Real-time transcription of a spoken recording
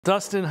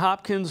Dustin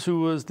Hopkins,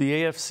 who was the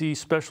AFC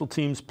Special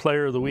Teams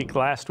Player of the Week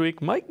last week,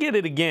 might get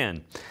it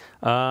again.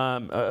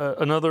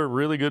 Another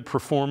really good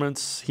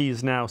performance.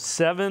 He's now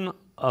 7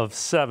 of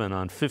 7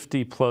 on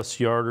 50-plus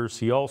yarders.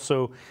 He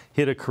also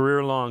hit a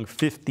career-long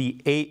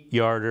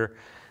 58-yarder.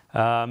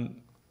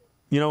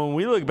 You know, when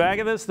we look back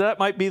at this, that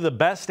might be the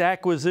best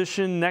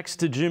acquisition next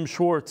to Jim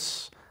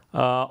Schwartz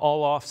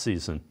all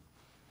offseason.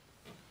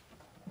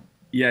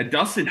 Yeah,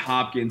 Dustin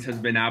Hopkins has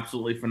been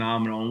absolutely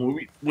phenomenal.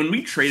 And when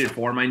we traded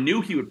for him, I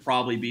knew he would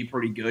probably be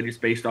pretty good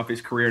just based off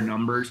his career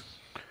numbers.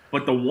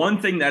 But the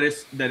one thing that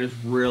is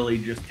really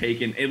just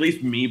taken, at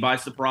least me by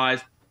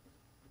surprise,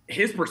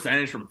 his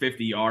percentage from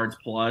 50 yards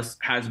plus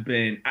has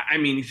been, I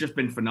mean, he's just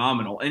been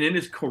phenomenal. And in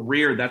his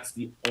career, that's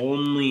the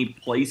only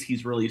place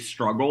he's really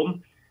struggled.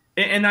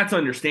 And that's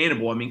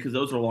understandable, I mean, because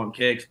those are long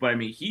kicks. But, I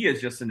mean, he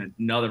is just in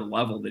another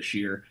level this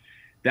year.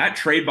 That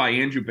trade by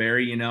Andrew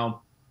Berry, you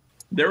know,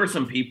 there were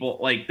some people,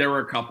 like there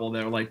were a couple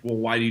that were like, well,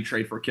 why do you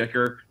trade for a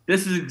kicker?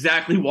 This is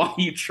exactly why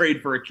you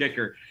trade for a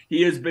kicker.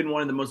 He has been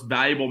one of the most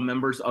valuable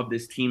members of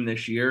this team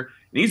this year.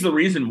 And he's the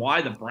reason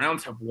why the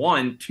Browns have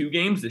won 2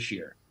 games this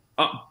year,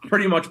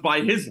 pretty much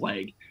by his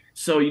leg.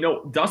 So, you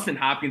know, Dustin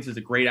Hopkins is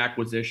a great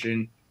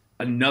acquisition,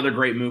 another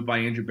great move by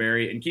Andrew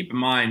Berry. And keep in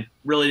mind,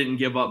 really didn't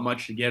give up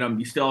much to get him.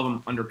 You still have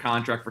him under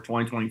contract for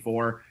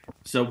 2024.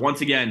 So once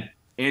again,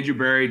 Andrew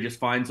Berry just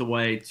finds a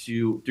way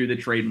to, through the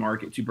trade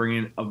market, to bring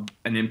in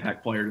an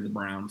impact player to the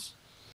Browns.